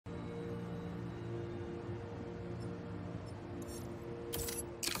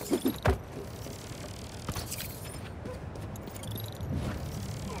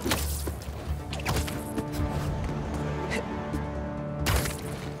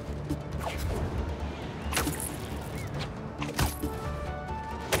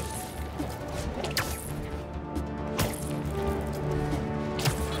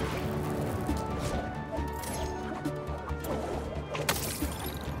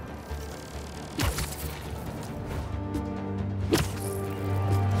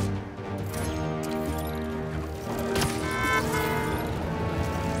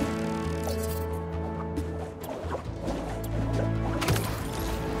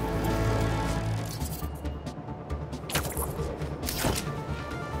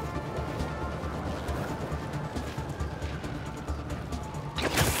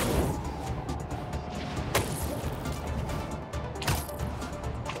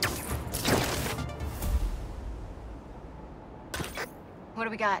What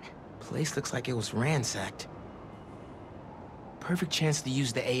do we got? Place looks like it was ransacked. Perfect chance to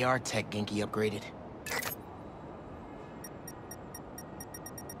use the AR tech Genki upgraded.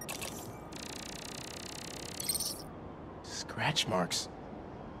 Scratch marks.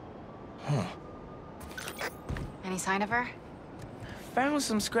 Huh. Any sign of her? Found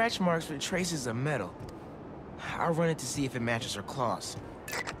some scratch marks with traces of metal. I'll run it to see if it matches her claws.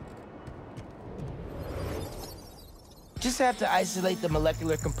 Just have to isolate the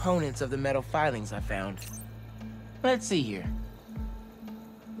molecular components of the metal filings I found. Let's see here.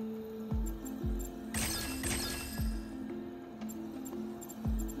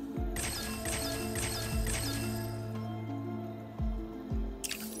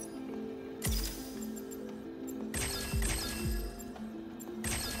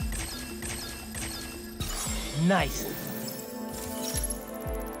 Nice.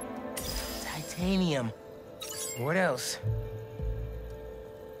 Titanium. What else?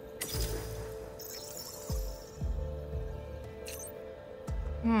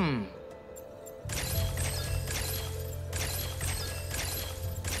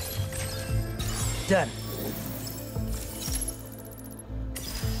 Done.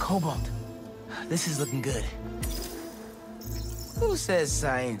 Cobalt. This is looking good. Who says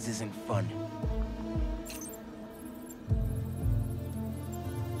science isn't fun?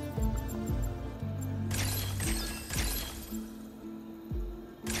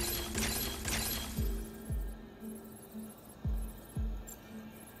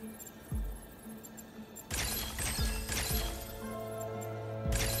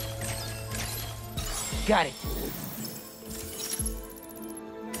 Got it.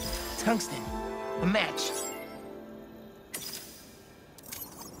 Tungsten. A match.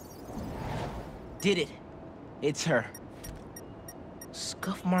 Did it. It's her.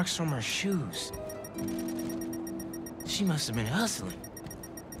 Scuff marks from her shoes. She must have been hustling.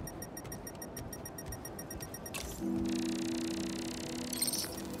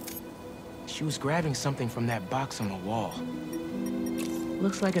 She was grabbing something from that box on the wall.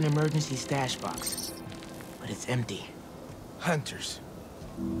 Looks like an emergency stash box. But it's empty. Hunters.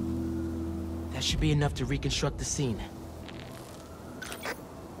 That should be enough to reconstruct the scene.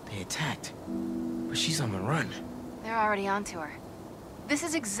 They attacked, but she's on the run. They're already onto her. This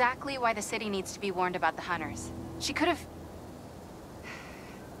is exactly why the city needs to be warned about the hunters. She could have...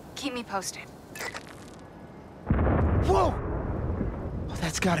 Keep me posted. Whoa! Oh,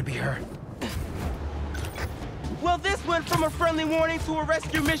 that's gotta be her. Well, this went from a friendly warning to a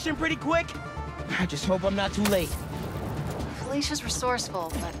rescue mission pretty quick. I just hope I'm not too late. Felicia's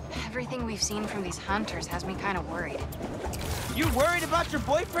resourceful, but everything we've seen from these hunters has me kind of worried. You worried about your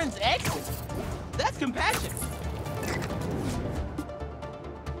boyfriend's ex? That's compassion.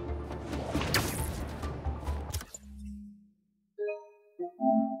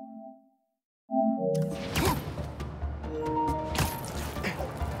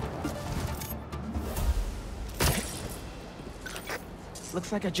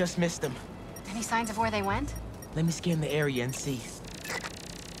 Looks like I just missed them. Any signs of where they went? Let me scan the area and see.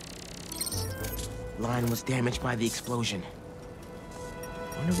 Line was damaged by the explosion.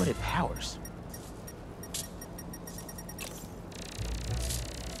 Wonder what it powers.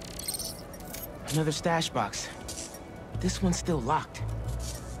 Another stash box. This one's still locked.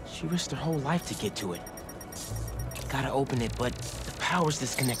 She risked her whole life to get to it. Gotta open it, but the power's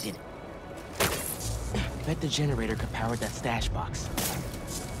disconnected. Bet the generator could power that stash box.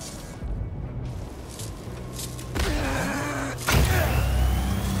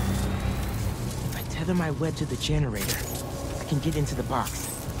 If I tether my web to the generator, I can get into the box.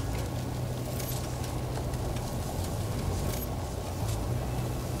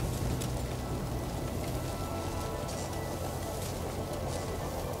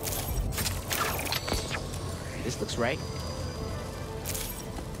 This looks right.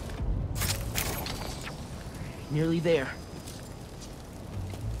 Nearly there.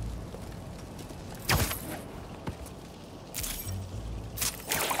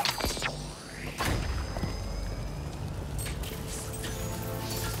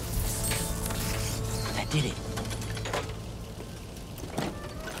 That did it.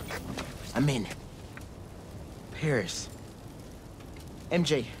 I'm in. Paris.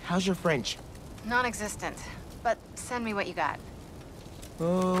 MJ, how's your French? Non-existent, but send me what you got.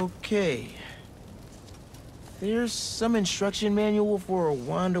 Okay. There's some instruction manual for a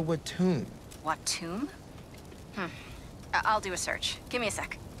Wanda Watoon. What tomb? I'll do a search. Give me a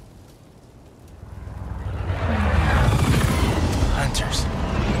sec. Hunters.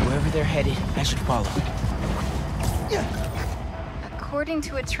 Wherever they're headed, I should follow. According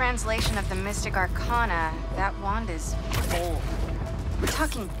to a translation of the Mystic Arcana, that wand is old. We're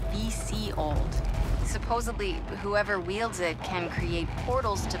talking BC old. Supposedly, whoever wields it can create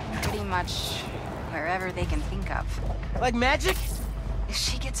portals to pretty much wherever they can think of. Like magic? If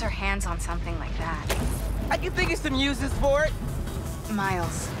she gets her hands on something like that... I can think of some uses for it.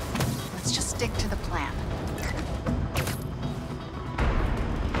 Miles, let's just stick to the plan.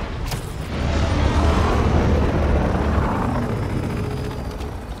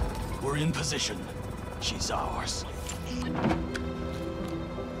 We're in position. She's ours.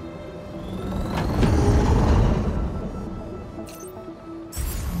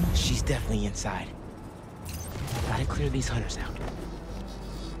 She's definitely inside. Gotta clear these hunters out.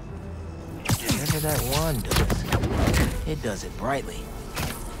 Whatever that wand does, it does it brightly.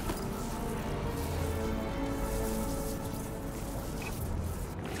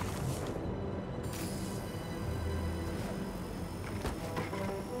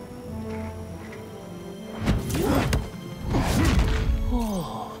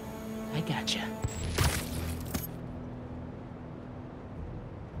 Oh, I gotcha.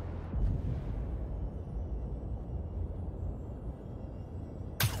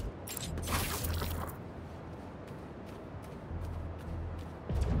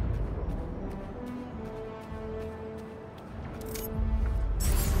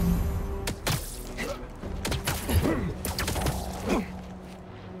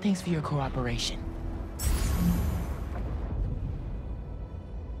 Thanks for your cooperation.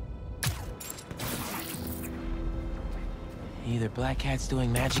 Either Black Cat's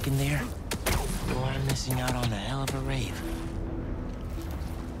doing magic in there, or I'm missing out on a hell of a rave.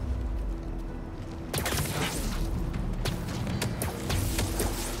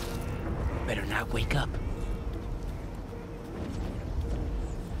 Better not wake up.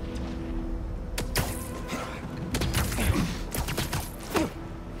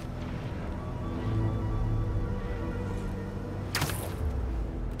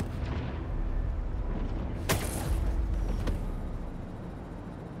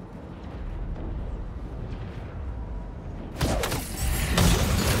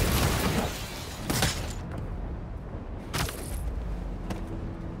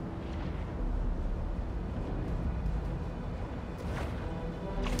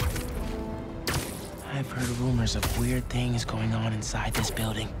 I've heard rumors of weird things going on inside this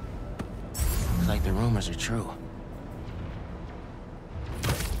building. Looks like the rumors are true.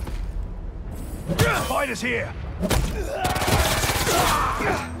 Fighters here!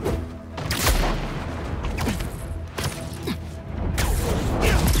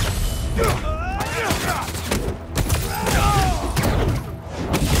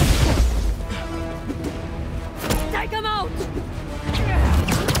 Take him out!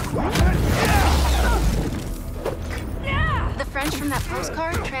 The French from that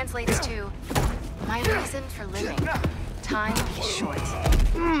postcard translates to, my reason for living. Time is short.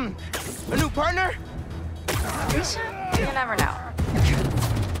 A new partner? Alicia? You never know.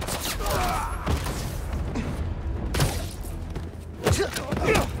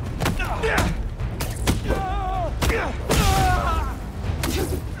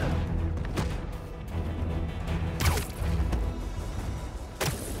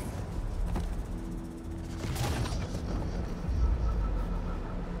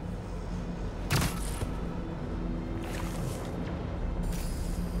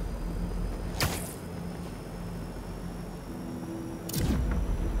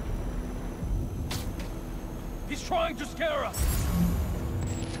 He's trying to scare us!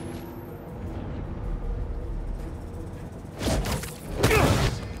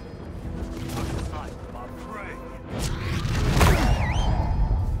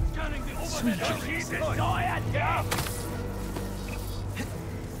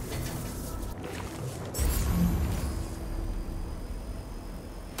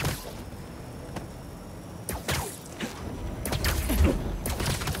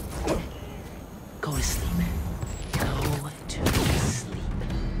 Go to sleep. Go to sleep.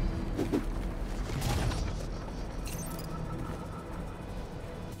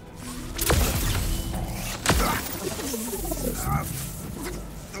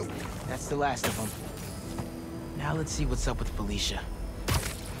 That's the last of them. Now let's see what's up with Felicia.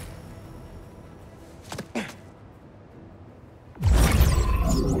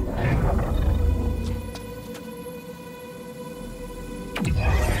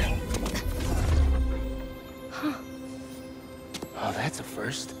 Oh, that's a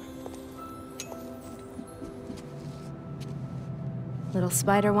first. Little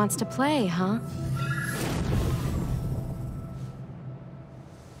spider wants to play, huh?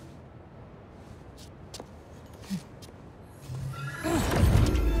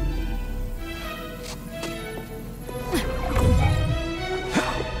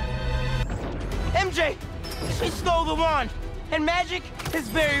 the wand, and magic is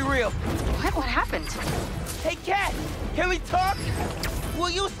very real. What happened? Hey, Cat, can we talk? Will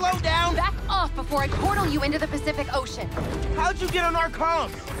you slow down? Back off before I portal you into the Pacific Ocean. How'd you get on our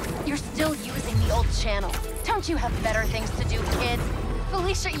comms? You're still using the old channel. Don't you have better things to do, kid?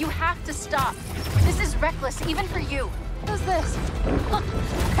 Felicia, you have to stop. This is reckless, even for you. Who's this?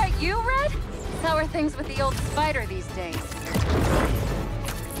 That you, Red? How are things with the old spider these days?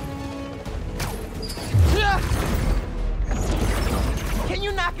 Can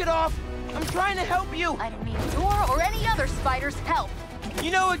you knock it off? I'm trying to help you. I don't need your or any other spider's help.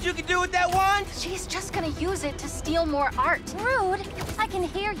 You know what you can do with that wand? She's just gonna use it to steal more art. Rude. I can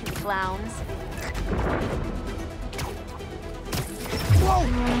hear you, clowns. Whoa!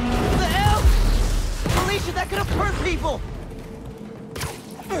 The hell? Felicia, that could have hurt people!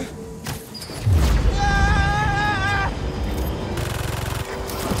 Ah!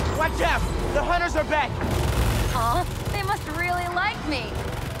 Watch out! The hunters are back! Huh? They must really like me.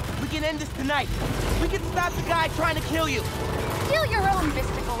 We can end this tonight. We can stop the guy trying to kill you. Steal your own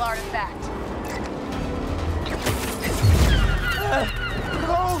mystical artifact.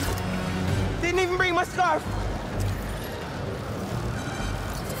 Cold! Didn't even bring my scarf!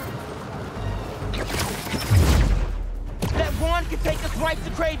 That wand could take us right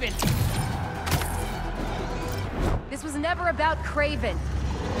to Kraven. This was never about Kraven.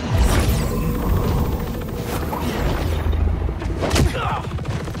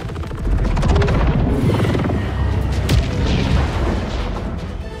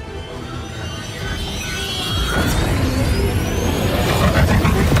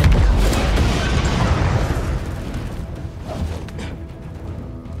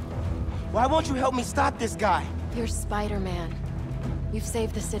 Why won't you help me stop this guy? You're Spider-Man. You've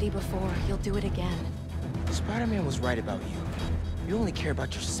saved the city before. You'll do it again. Spider-Man was right about you. You only care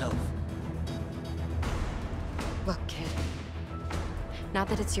about yourself. Look, kid. Not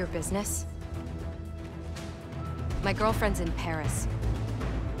that it's your business. My girlfriend's in Paris.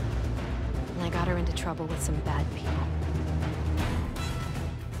 And I got her into trouble with some bad people.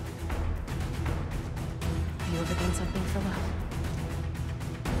 Have you ever done something for love?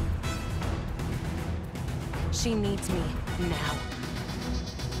 She needs me now.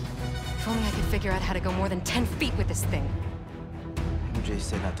 If only I could figure out how to go more than 10 feet with this thing. MJ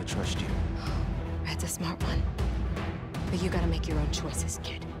said not to trust you. Red's a smart one. But you gotta make your own choices,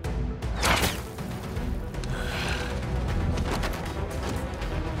 kid.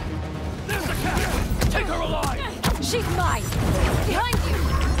 There's the cat! Take her alive! She's mine! Behind you!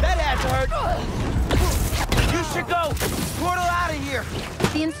 That had to hurt! You should go! Portal out of here!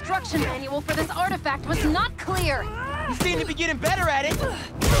 The instruction manual for this artifact was not clear. You seem to be getting better at it!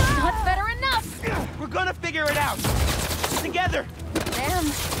 Not better enough! We're gonna figure it out! Together!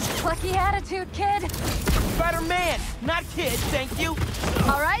 Damn, plucky attitude, kid. Spider-Man, not kid, thank you!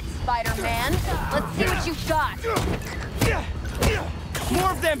 All right, Spider-Man. Let's see what you've got.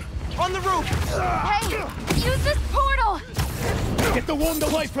 More of them! On the roof! Hey, use this portal! Get the wand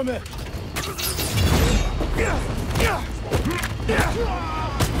away from her!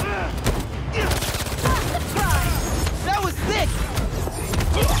 That was sick!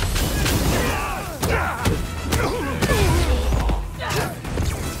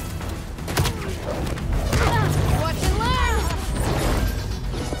 Watch and learn!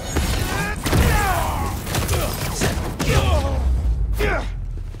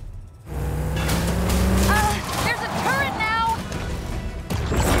 There's a turret now!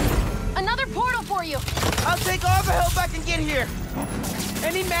 Another portal for you! I'll take all the help I can get here!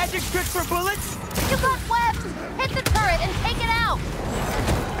 Any magic tricks for bullets? You got webs! Hit the turret and take it out!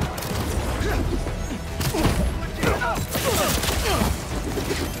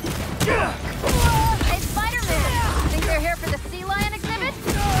 Hey, Spider-Man! Think they're here for the sea lion exhibit?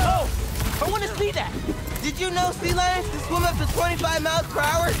 Oh! I want to see that! Did you know sea lions can swim up to 25 miles per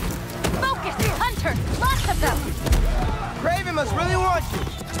hour? Focus! Hunter! Lots of them! Kraven must really want you!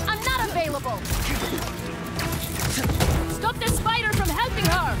 I'm not available! Stop the spider from helping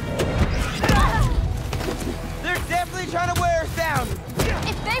her! They're definitely trying to wear us down!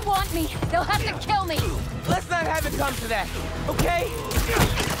 If they want me, they'll have to kill me! Let's not have it come to that, okay?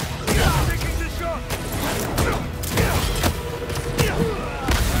 Taking the shot!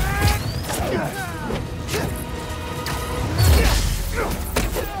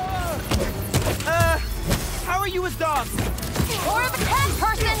 How are you as dogs? Or the cat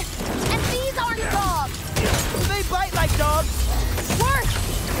person! And these aren't dogs! They bite like dogs! Worse!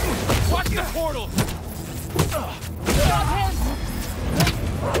 Watch the portal! Stop him!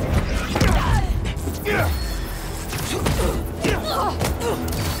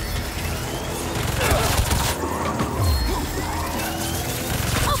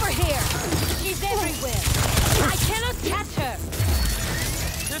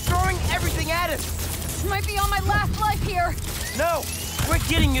 throwing everything at us! This might be on my last life here. No! We're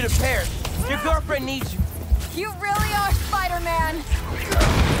getting you to Paris. Your girlfriend needs you. You really are Spider-Man.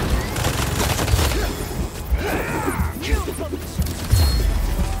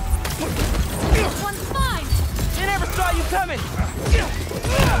 This one's fine. They never saw you coming!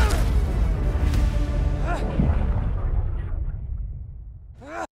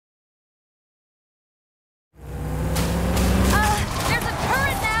 There's a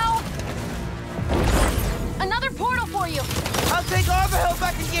turret now. Another portal for you. I'll take all the help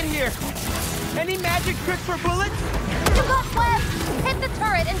I can get here. Any magic tricks for bullets? You got webs. Hit the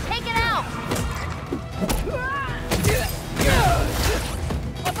turret and take it out.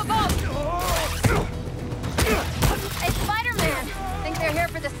 Up above. Hey, Spider-Man. Think they're here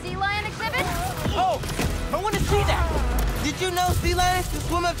for the sea lion exhibit? Oh, I want to see that. Did you know sea lions can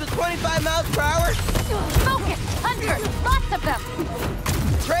swim up to 25 miles per hour? Focus, Hunter. Lots of them.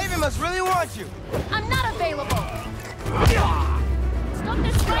 Craven must really want you. I'm not available. Stop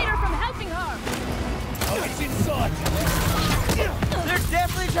this spider from helping her. Oh, it's inside. They're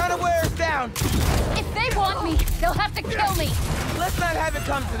definitely trying to wear us down. If they want me, they'll have to kill me. Let's not have it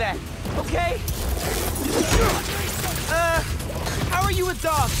come to that, okay? How are you with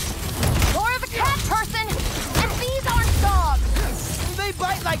dogs? More of a cat person, and these aren't dogs. They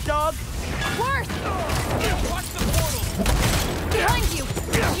bite like dogs. Worse. Watch the portal. Behind you.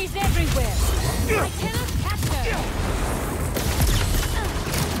 She's everywhere. I cannot catch her.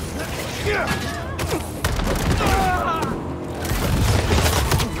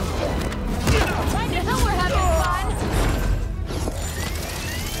 I know we're having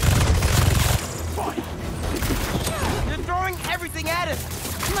fun. They're throwing everything at us.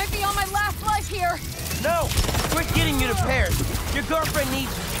 Might be on my last life here. No, we're getting you to Paris. Your girlfriend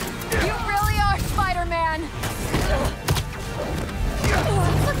needs you. You really are Spider-Man.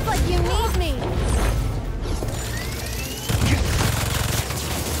 Looks like you need me.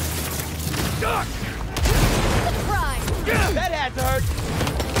 Surprise. That had to hurt.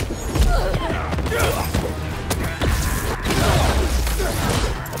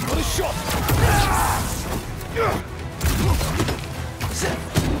 Another shot.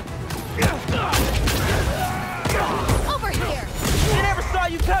 Over here. They never saw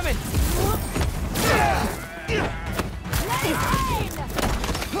you coming.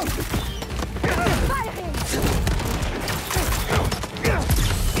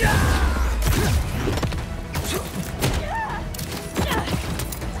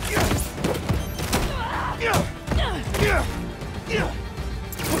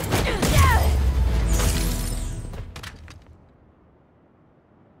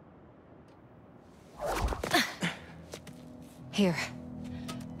 Here.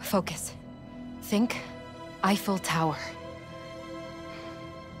 Focus. Think Eiffel Tower.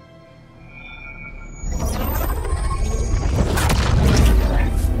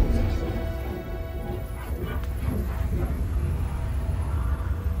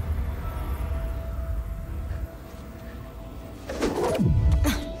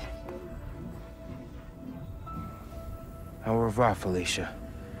 Au revoir, Felicia.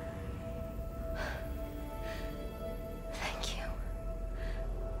 Thank you.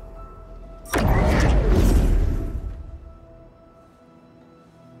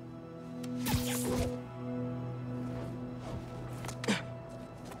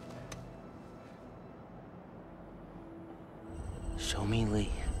 Show me Lee.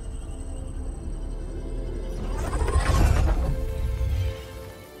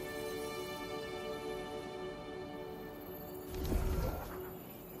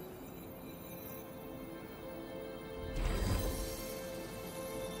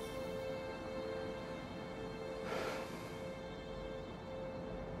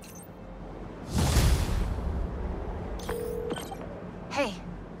 Hey,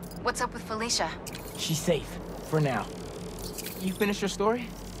 what's up with Felicia? She's safe, for now. You finished your story?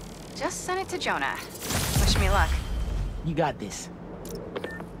 Just sent it to Jonah. Wish me luck. You got this.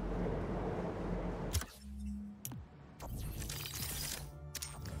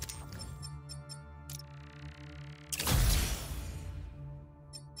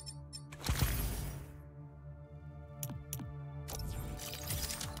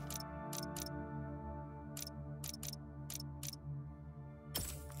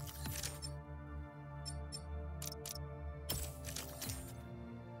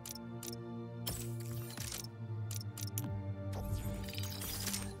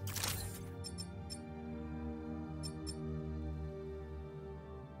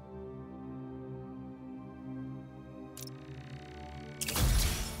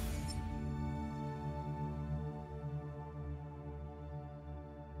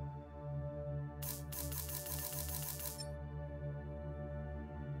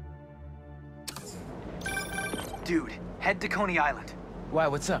 Dude, head to Coney Island. Why,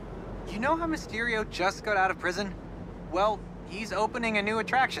 what's up? You know how Mysterio just got out of prison? Well, he's opening a new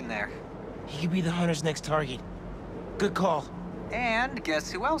attraction there. He could be the Hunter's next target. Good call. And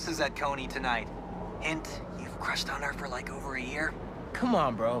guess who else is at Coney tonight? Hint, you've crushed on her for like over a year. Come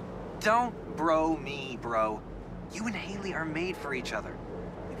on, bro. Don't bro me, bro. You and Haley are made for each other.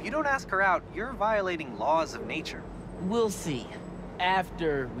 If you don't ask her out, you're violating laws of nature. We'll see.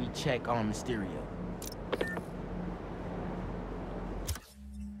 After we check on Mysterio.